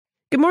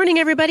Good morning,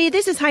 everybody.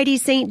 This is Heidi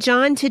St.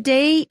 John.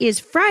 Today is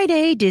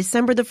Friday,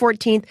 December the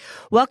 14th.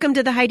 Welcome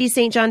to the Heidi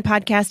St. John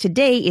podcast.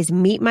 Today is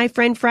Meet My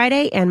Friend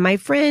Friday, and my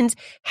friends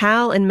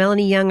Hal and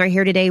Melanie Young are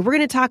here today. We're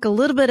going to talk a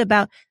little bit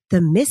about the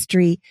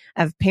mystery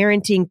of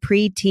parenting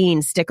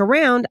preteens. Stick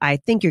around. I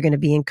think you're going to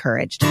be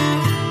encouraged.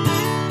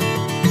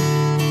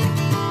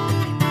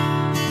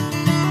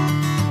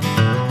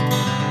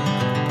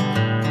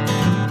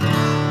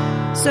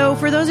 So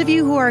for those of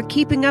you who are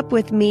keeping up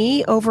with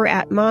me over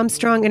at Mom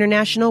Strong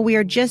International, we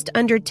are just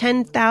under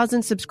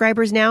 10,000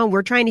 subscribers now.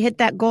 We're trying to hit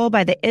that goal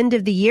by the end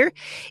of the year.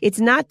 It's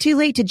not too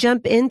late to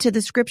jump into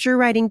the scripture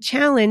writing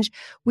challenge.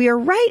 We are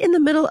right in the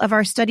middle of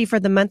our study for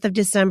the month of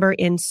December,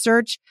 In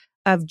Search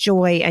of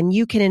Joy, and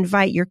you can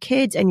invite your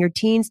kids and your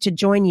teens to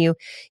join you.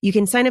 You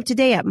can sign up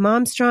today at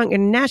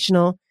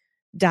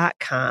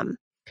momstronginternational.com.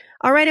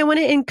 All right, I want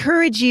to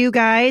encourage you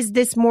guys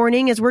this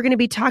morning as we're going to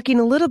be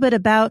talking a little bit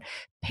about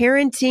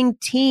parenting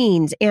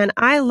teens. And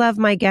I love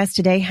my guests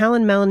today. Hal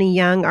and Melanie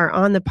Young are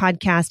on the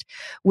podcast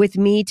with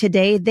me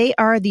today. They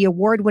are the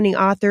award-winning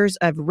authors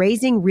of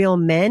Raising Real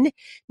Men,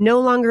 No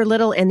Longer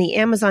Little, and the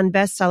Amazon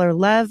bestseller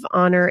Love,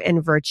 Honor,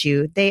 and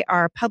Virtue. They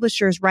are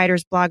publishers,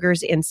 writers,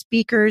 bloggers, and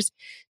speakers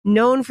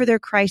known for their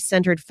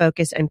Christ-centered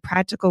focus and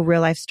practical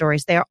real-life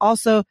stories. They are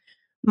also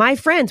my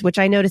friends, which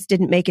I noticed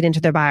didn't make it into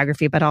their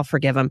biography, but I'll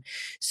forgive them.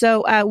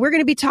 So we're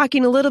going to be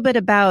talking a little bit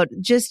about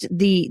just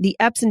the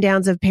ups and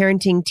downs of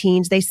parenting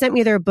teens. They sent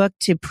me their book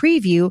to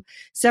preview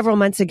several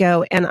months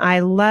ago, and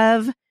I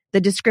love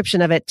the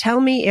description of it. Tell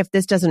me if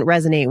this doesn't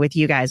resonate with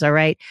you guys, all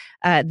right?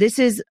 This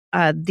is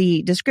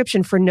the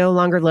description for No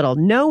Longer Little.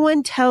 No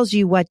one tells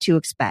you what to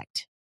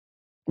expect,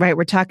 right?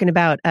 We're talking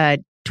about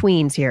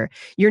tweens here.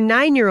 Your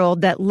 9-year-old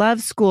that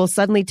loves school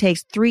suddenly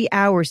takes 3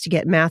 hours to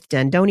get math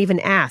done. Don't even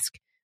ask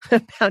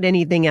about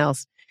anything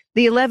else.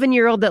 The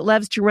 11-year-old that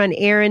loves to run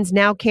errands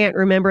now can't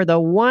remember the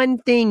one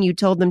thing you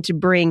told them to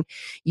bring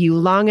you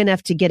long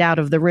enough to get out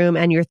of the room.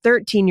 And your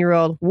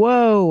 13-year-old,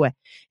 whoa,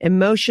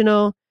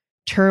 emotional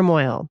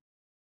turmoil.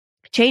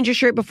 Change your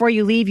shirt before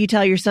you leave, you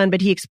tell your son, but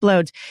he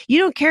explodes. You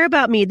don't care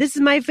about me. This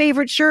is my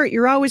favorite shirt.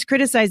 You're always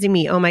criticizing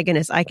me. Oh my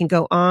goodness, I can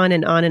go on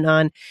and on and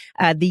on.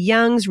 The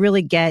Youngs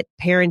really get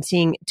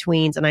parenting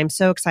tweens, and I'm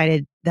so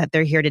excited that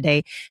they're here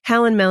today.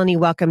 Hal and Melanie,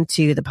 welcome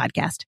to the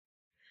podcast.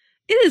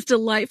 It is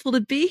delightful to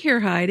be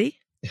here, Heidi.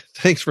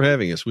 Thanks for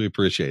having us. We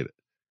appreciate it.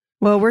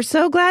 Well, we're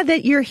so glad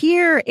that you're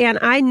here. And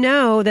I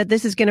know that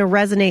this is going to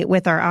resonate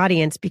with our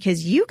audience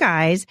because you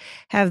guys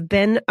have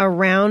been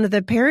around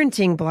the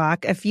parenting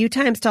block a few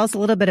times. Tell us a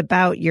little bit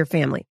about your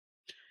family.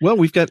 Well,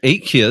 we've got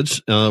 8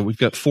 kids. We've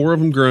got 4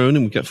 of them grown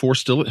and we've got 4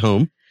 still at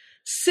home.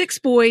 6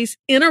 boys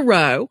in a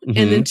row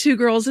and then 2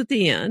 girls at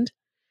the end.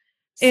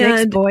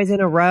 6 boys in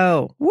a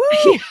row. Woo!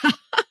 Yeah.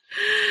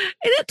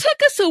 And it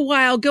took us a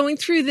while going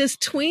through this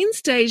tween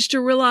stage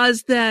to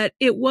realize that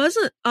it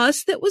wasn't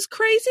us that was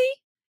crazy.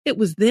 It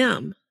was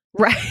them.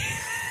 Right.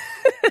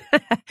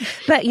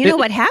 But you know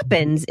what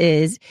happens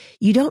is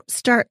you don't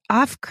start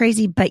off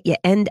crazy, but you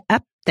end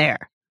up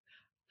there.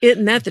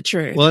 Isn't that the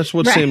truth? Well, that's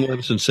what Sam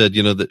Levinson said,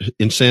 that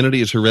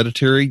insanity is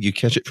hereditary. You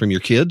catch it from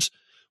your kids.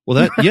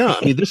 Well, I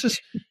mean, this is,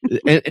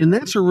 and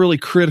that's a really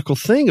critical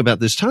thing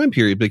about this time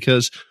period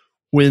because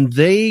when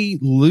they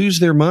lose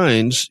their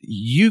minds,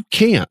 you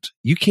can't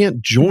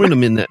join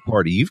them in that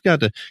party. You've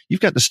got to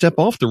step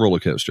off the roller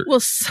coaster. Well,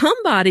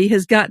 somebody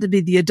has got to be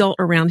the adult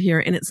around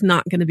here, and it's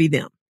not going to be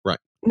them. Right.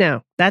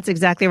 No, that's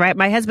exactly right.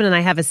 My husband and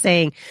I have a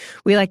saying.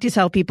 We like to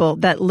tell people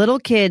that little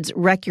kids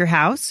wreck your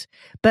house,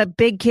 but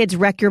big kids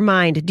wreck your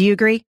mind. Do you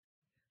agree?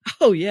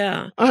 Oh,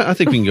 yeah. I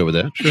think we can go with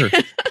that. Sure.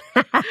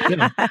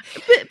 Yeah.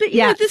 But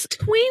yeah, this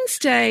tween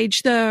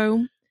stage,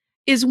 though,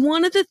 is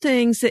one of the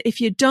things that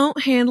if you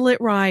don't handle it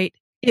right,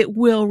 it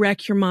will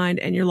wreck your mind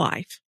and your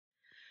life.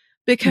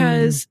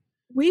 Because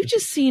we've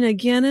just seen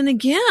again and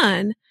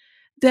again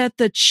that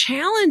the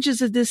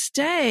challenges of this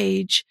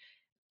stage,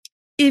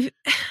 if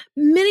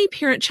many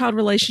parent-child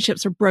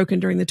relationships are broken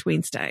during the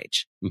tween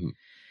stage. Mm-hmm.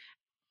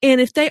 And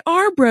if they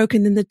are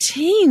broken, then the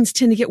teens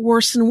tend to get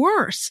worse and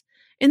worse.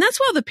 And that's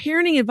why the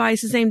parenting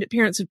advice is aimed at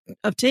parents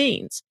of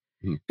teens.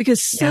 Mm-hmm.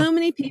 Because so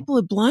many people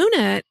have blown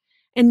it,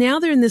 and now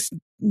they're in this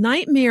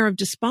nightmare of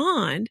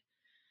despond.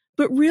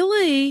 But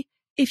really,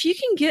 if you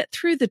can get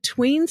through the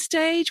tween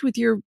stage with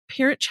your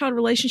parent-child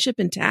relationship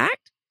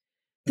intact,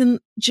 then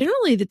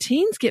generally the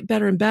teens get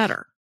better and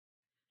better.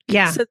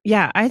 Yeah.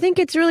 I think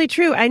it's really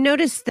true. I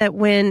noticed that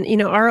when,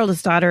 our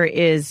oldest daughter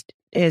is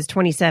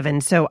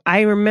 27. So I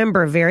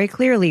remember very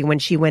clearly when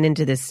she went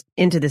into this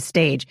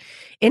stage,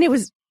 and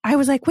I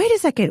was like, wait a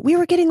second, we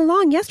were getting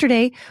along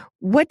yesterday.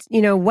 What's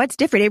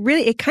different?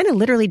 It kind of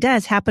literally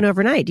does happen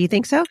overnight. Do you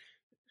think so?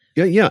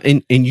 Yeah.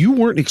 And you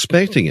weren't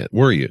expecting it,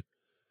 were you?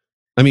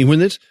 I mean,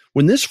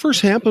 when this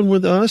first happened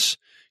with us,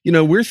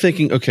 we're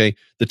thinking, okay,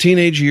 the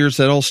teenage years,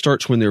 that all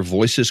starts when their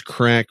voices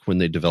crack, when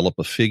they develop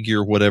a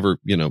figure, whatever,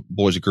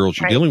 boys or girls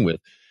you're dealing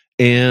with.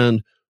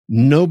 And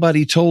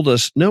nobody told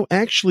us, no,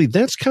 actually,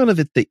 that's kind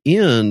of at the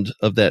end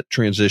of that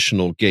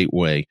transitional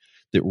gateway,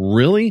 that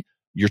really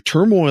your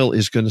turmoil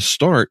is going to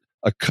start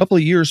a couple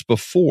of years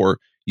before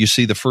you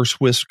see the first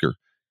whisker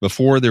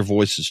before their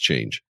voices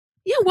change.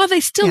 Yeah, well, they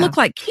still look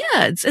like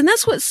kids. And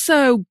that's what's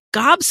so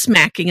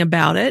gobsmacking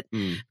about it,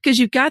 because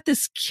you've got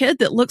this kid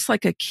that looks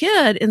like a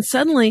kid and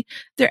suddenly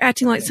they're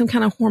acting like some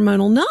kind of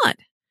hormonal nut.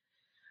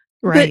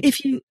 Right. But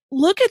if you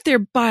look at their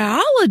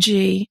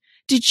biology,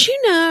 did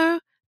you know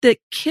that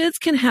kids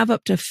can have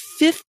up to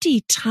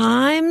 50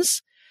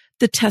 times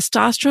the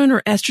testosterone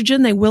or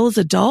estrogen they will as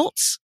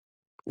adults?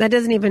 That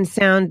doesn't even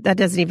sound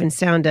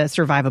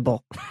survivable.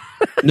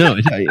 No,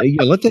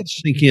 let that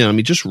sink in. I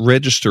mean, just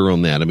register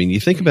on that. I mean, you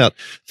think about,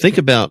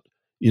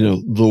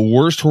 the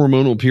worst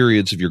hormonal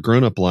periods of your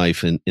grown-up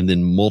life and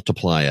then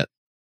multiply it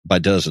by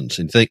dozens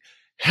and think,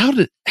 how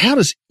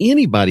does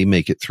anybody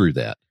make it through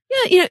that?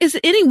 Yeah. Is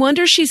it any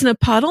wonder she's in a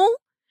puddle?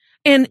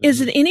 And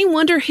is it any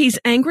wonder he's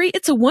angry?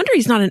 It's a wonder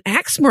he's not an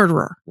axe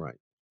murderer. Right.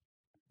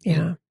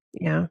 Yeah.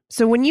 Yeah.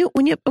 So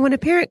when a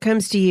parent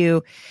comes to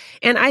you,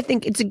 and I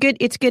think it's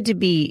good to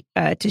be,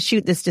 to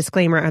shoot this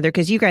disclaimer out there,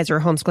 because you guys are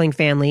a homeschooling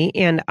family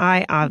and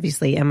I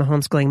obviously am a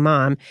homeschooling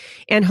mom,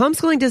 and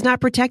homeschooling does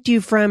not protect you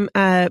from,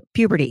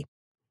 puberty.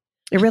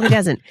 It really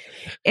doesn't.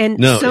 And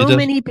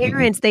many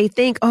parents, they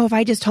think, oh, if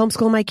I just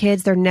homeschool my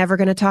kids, they're never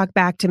going to talk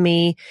back to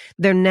me.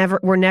 We're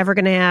never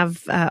going to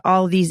have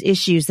all these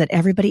issues that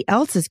everybody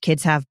else's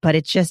kids have. But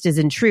it just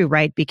isn't true,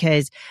 right?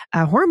 Because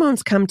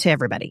hormones come to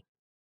everybody.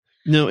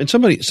 No, and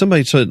somebody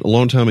said a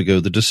long time ago,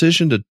 the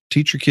decision to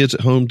teach your kids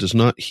at home does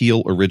not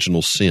heal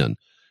original sin.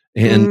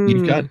 And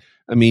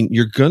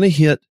you're going to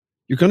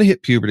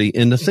hit puberty.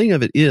 And the thing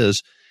of it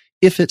is,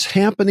 if it's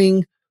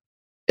happening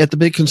at the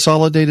big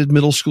consolidated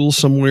middle school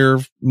somewhere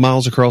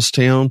miles across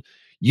town,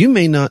 you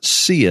may not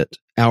see it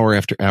hour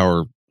after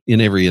hour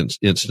in every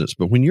instance.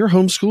 But when you're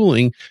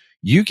homeschooling,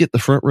 you get the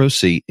front row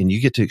seat and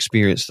you get to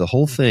experience the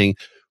whole thing,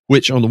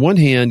 which on the one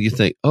hand, you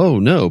think, oh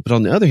no, but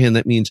on the other hand,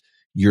 that means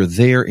you're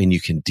there and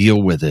you can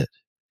deal with it.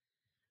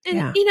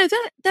 And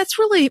that's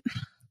really,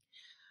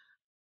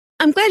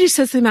 I'm glad you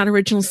said something about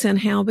original sin,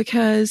 Hal,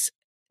 because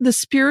the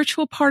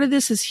spiritual part of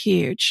this is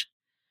huge.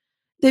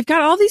 They've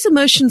got all these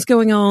emotions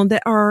going on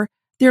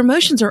their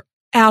emotions are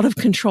out of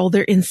control.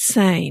 They're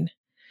insane.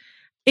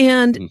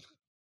 And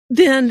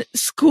then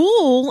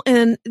school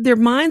and their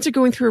minds are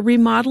going through a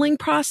remodeling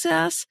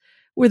process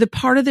where the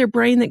part of their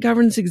brain that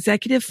governs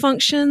executive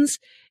functions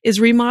is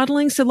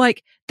remodeling. So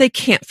they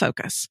can't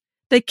focus.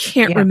 They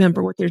can't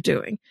remember what they're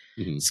doing.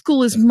 Mm-hmm.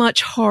 School is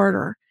much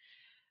harder.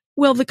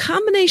 Well, the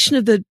combination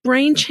of the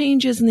brain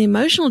changes and the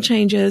emotional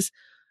changes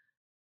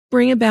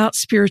bring about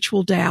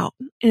spiritual doubt.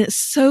 And it's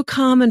so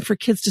common for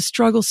kids to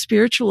struggle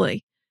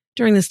spiritually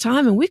during this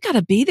time. And we've got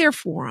to be there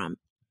for them.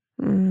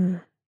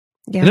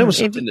 Yeah. And that was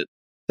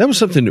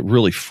something that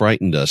really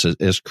frightened us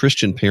as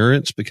Christian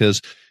parents,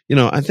 because,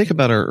 I think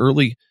about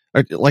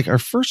our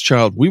first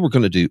child, we were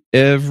going to do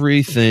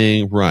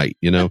everything right.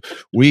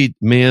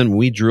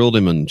 We drilled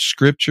him in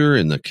scripture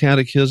and the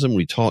catechism.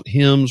 We taught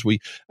hymns. We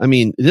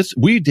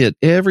did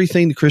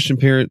everything the Christian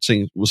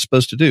parenting was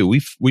supposed to do.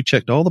 We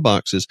checked all the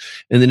boxes.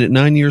 And then at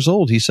 9 years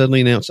old, he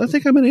suddenly announced, I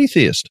think I'm an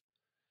atheist.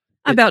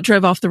 I about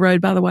drove off the road,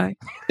 by the way.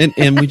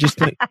 And we just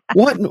think,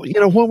 what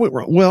went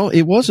wrong? Well,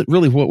 it wasn't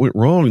really what went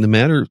wrong.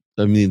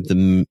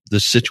 The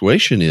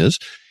situation is,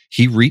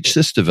 he reached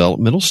this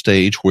developmental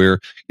stage where,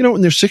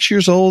 when they're 6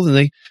 years old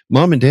and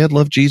mom and dad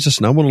love Jesus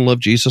and I want to love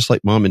Jesus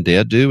like mom and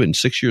dad do. And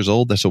 6 years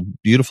old, that's a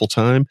beautiful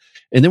time.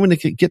 And then when they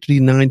get to be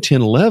 9,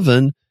 10,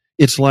 11,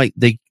 it's like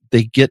they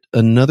get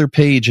another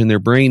page in their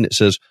brain that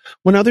says,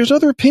 well, now there's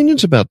other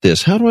opinions about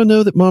this. How do I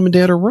know that mom and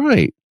dad are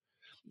right?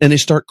 And they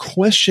start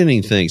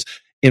questioning things.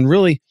 And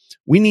really,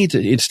 we need to,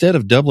 instead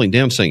of doubling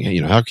down saying, hey,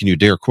 how can you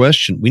dare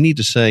question? We need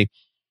to say,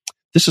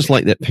 this is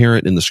like that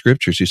parent in the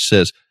scriptures who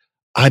says,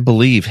 I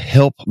believe,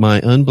 help my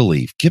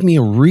unbelief. Give me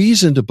a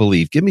reason to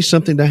believe. Give me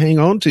something to hang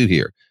on to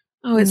here.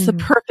 Oh, it's the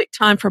perfect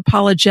time for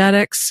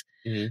apologetics,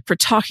 for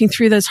talking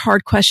through those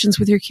hard questions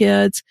with your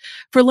kids,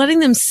 for letting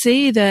them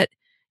see that,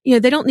 they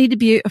don't need to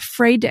be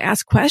afraid to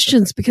ask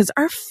questions because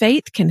our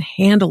faith can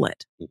handle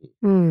it.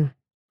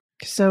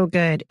 So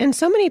good. And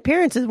so many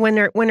parents, when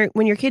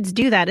your kids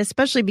do that,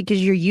 especially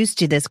because you're used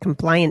to this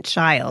compliant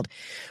child,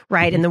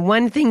 right? Mm-hmm. And the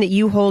one thing that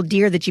you hold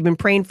dear that you've been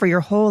praying for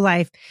your whole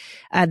life,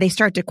 they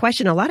start to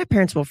question. A lot of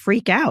parents will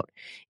freak out.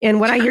 And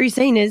what I hear you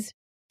saying is,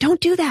 don't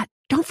do that.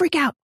 Don't freak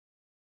out.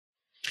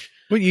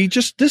 Well,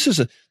 this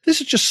is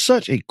just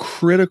such a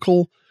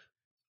critical,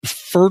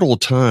 fertile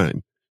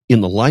time in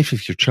the life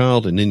of your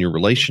child and in your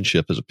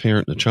relationship as a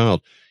parent and a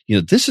child.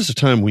 This is a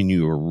time when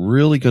you are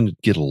really going to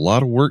get a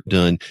lot of work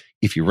done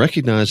if you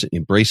recognize it,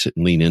 embrace it,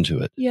 and lean into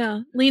it.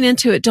 Yeah, lean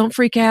into it. Don't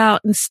freak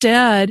out.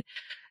 Instead,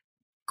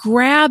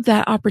 grab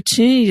that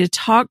opportunity to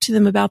talk to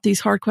them about these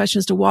hard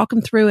questions, to walk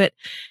them through it.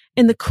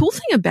 And the cool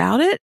thing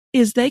about it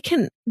is they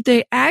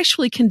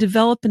actually can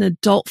develop an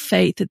adult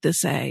faith at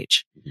this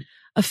age,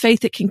 a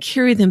faith that can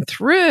carry them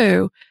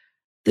through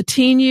the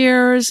teen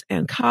years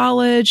and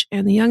college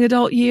and the young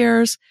adult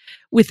years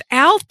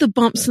without the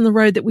bumps in the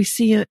road that we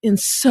see in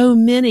so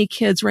many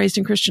kids raised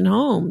in Christian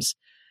homes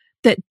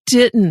that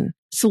didn't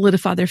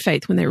solidify their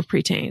faith when they were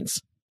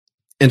preteens.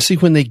 And see,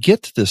 when they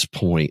get to this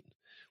point,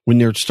 when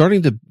they're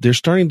starting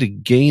to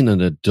gain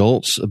an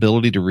adult's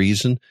ability to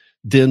reason,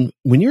 then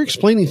when you're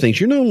explaining things,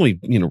 you're not only,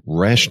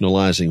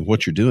 rationalizing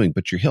what you're doing,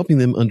 but you're helping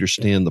them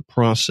understand the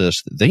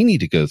process that they need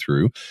to go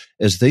through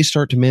as they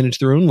start to manage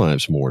their own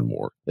lives more and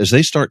more, as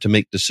they start to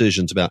make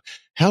decisions about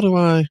how do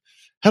I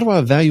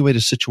evaluate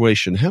a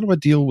situation? How do I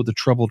deal with a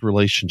troubled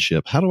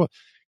relationship?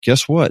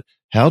 Guess what?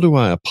 How do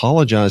I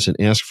apologize and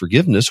ask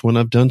forgiveness when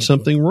I've done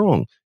something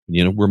wrong?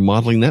 We're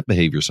modeling that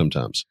behavior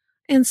sometimes.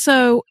 And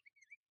so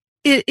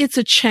it's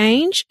a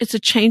change. It's a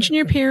change in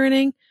your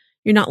parenting.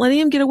 You're not letting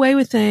them get away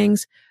with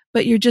things,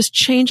 but you're just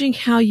changing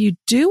how you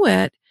do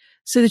it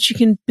so that you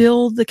can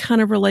build the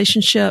kind of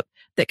relationship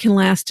that can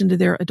last into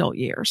their adult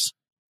years.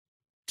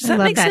 Does that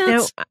make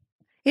sense? No,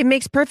 it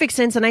makes perfect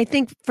sense. And I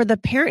think for the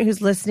parent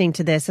who's listening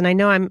to this, and I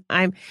know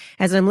I'm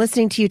as I'm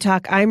listening to you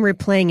talk, I'm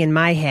replaying in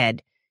my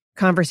head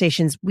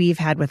conversations we've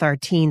had with our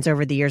teens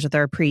over the years, with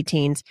our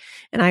preteens.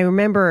 And I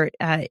remember,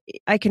 I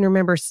can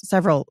remember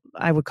several,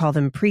 I would call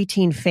them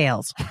preteen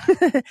fails.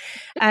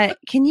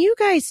 Can you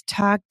guys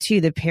talk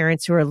to the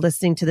parents who are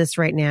listening to this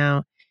right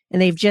now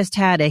and they've just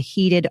had a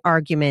heated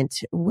argument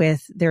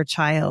with their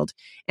child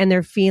and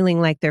they're feeling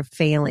like they're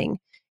failing?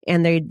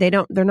 And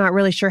they're not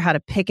really sure how to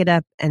pick it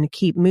up and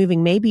keep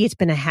moving. Maybe it's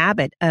been a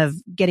habit of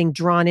getting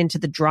drawn into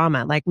the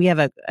drama. Like we have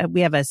a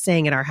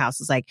saying at our house.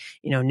 It's like,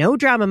 no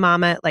drama,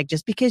 mama. Like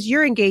just because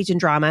you're engaged in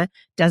drama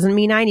doesn't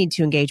mean I need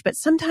to engage. But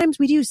sometimes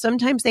we do.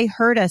 Sometimes they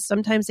hurt us.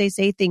 Sometimes they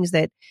say things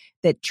that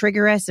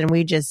trigger us. And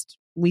we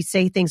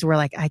say things where we're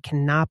like, I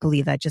cannot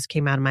believe that just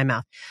came out of my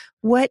mouth.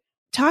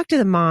 Talk to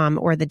the mom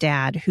or the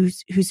dad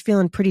who's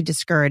feeling pretty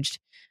discouraged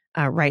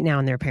right now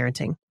in their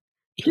parenting.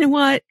 You know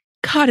what?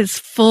 God is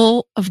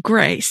full of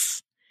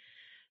grace.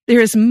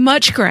 There is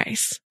much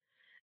grace.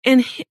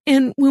 And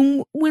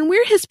when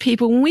we're his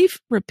people, when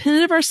we've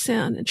repented of our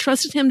sin and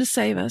trusted him to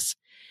save us,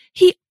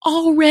 he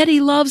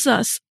already loves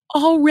us,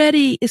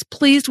 already is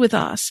pleased with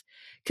us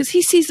because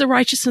he sees the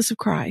righteousness of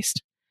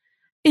Christ.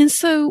 And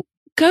so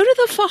go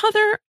to the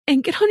Father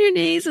and get on your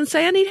knees and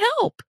say, I need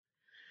help.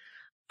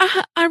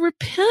 I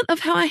repent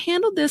of how I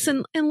handled this.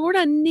 And Lord,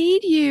 I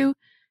need you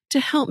to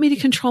help me to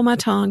control my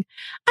tongue.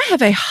 I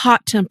have a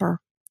hot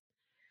temper.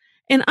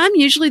 And I'm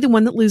usually the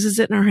one that loses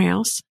it in our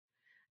house.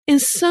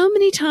 And so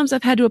many times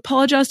I've had to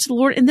apologize to the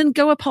Lord and then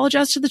go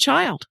apologize to the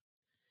child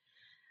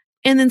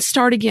and then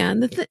start again.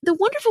 The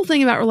wonderful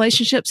thing about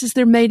relationships is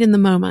they're made in the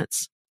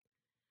moments,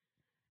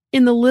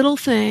 in the little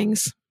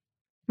things,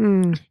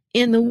 in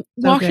the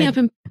walking up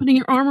and putting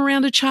your arm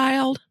around a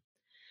child,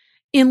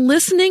 in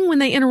listening when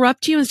they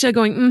interrupt you instead of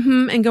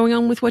going, and going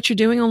on with what you're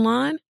doing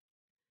online.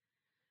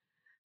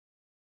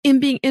 In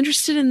being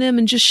interested in them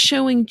and just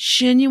showing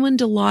genuine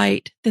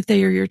delight that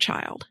they are your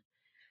child.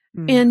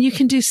 And you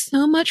can do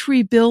so much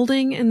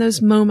rebuilding in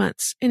those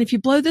moments. And if you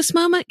blow this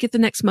moment, get the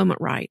next moment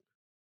right.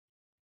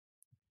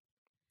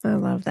 I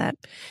love that.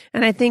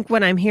 And I think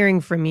what I'm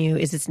hearing from you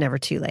is it's never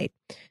too late.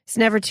 It's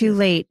never too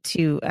late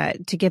to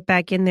get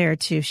back in there,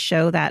 to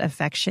show that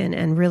affection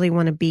and really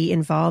want to be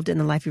involved in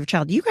the life of your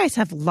child. You guys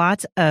have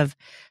lots of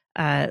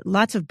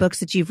books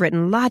that you've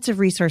written, lots of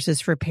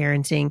resources for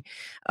parenting.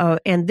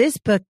 And this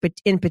book, but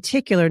in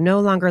particular,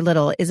 No Longer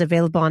Little, is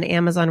available on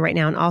Amazon right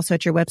now and also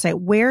at your website.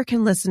 Where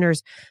can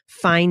listeners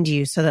find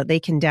you so that they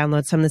can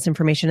download some of this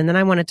information? And then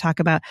I want to talk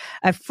about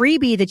a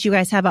freebie that you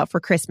guys have out for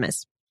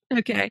Christmas.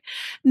 Okay.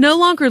 No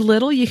Longer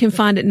Little, you can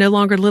find at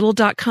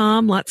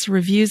nolongerlittle.com. Lots of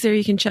reviews there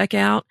you can check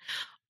out.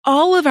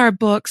 All of our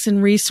books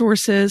and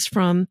resources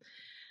from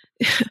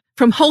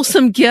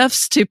wholesome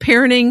gifts to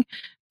parenting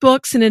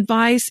books and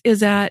advice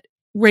is at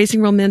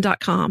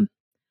raisingrealmen.com.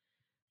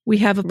 We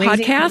have a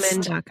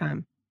podcast.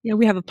 Yeah,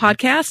 we have a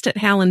podcast at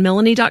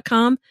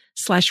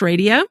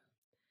halandmelanie.com/radio.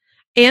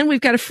 And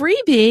we've got a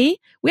freebie.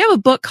 We have a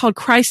book called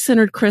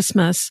Christ-Centered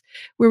Christmas,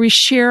 where we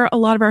share a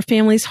lot of our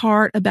family's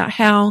heart about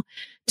how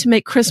to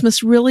make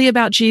Christmas really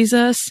about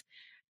Jesus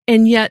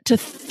and yet to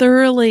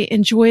thoroughly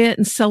enjoy it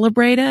and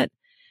celebrate it.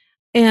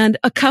 And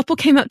a couple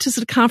came up to us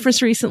at a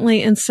conference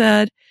recently and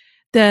said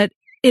that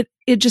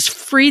it just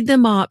freed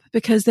them up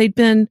because they'd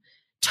been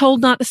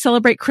told not to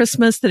celebrate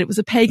Christmas, that it was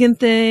a pagan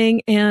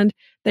thing. And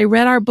they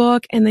read our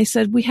book and they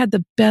said, we had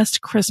the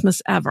best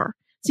Christmas ever.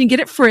 So you can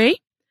get it free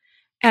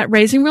at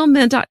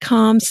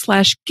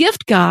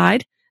raisingrealmen.com/gift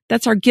guide.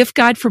 That's our gift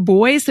guide for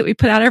boys that we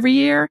put out every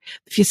year.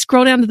 If you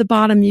scroll down to the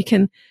bottom, you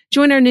can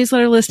join our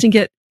newsletter list and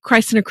get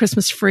Christ-Centered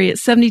Christmas free.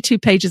 It's 72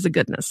 pages of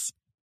goodness.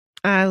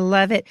 I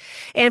love it.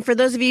 And for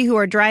those of you who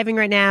are driving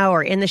right now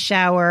or in the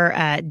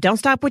shower, don't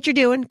stop what you're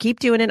doing.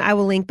 Keep doing it. I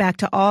will link back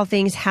to all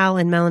things Hal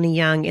and Melanie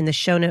Young in the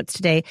show notes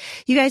today.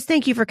 You guys,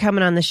 thank you for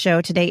coming on the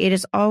show today. It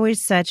is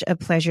always such a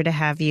pleasure to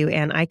have you.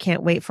 And I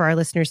can't wait for our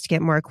listeners to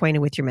get more acquainted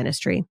with your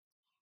ministry.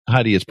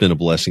 Heidi, it's been a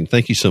blessing.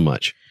 Thank you so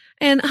much.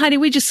 And Heidi,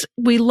 we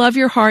love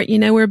your heart.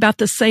 We're about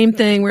the same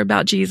thing. We're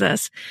about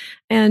Jesus.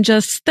 And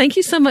just thank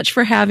you so much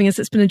for having us.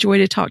 It's been a joy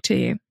to talk to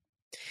you.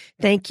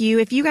 Thank you.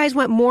 If you guys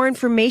want more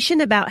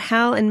information about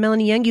Hal and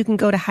Melanie Young, you can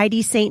go to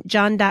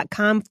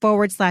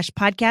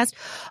HeidiSt.John.com/podcast.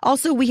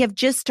 Also, we have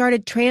just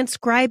started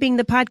transcribing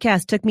the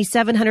podcast. Took me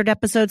 700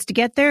 episodes to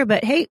get there,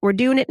 but hey, we're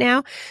doing it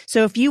now.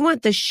 So if you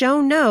want the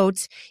show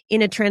notes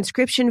in a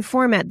transcription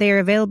format, they are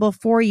available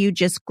for you.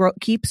 Just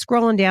keep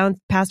scrolling down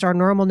past our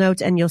normal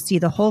notes and you'll see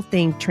the whole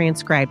thing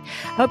transcribed.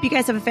 I hope you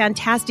guys have a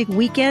fantastic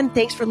weekend.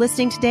 Thanks for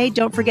listening today.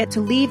 Don't forget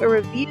to leave a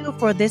review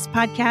for this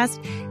podcast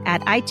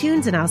at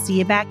iTunes, and I'll see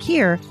you back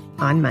here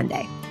on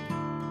Monday.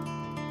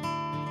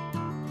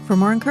 For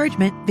more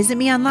encouragement, visit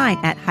me online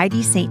at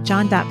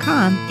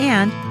HeidiSt.John.com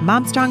and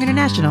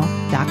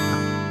MomStrongInternational.com.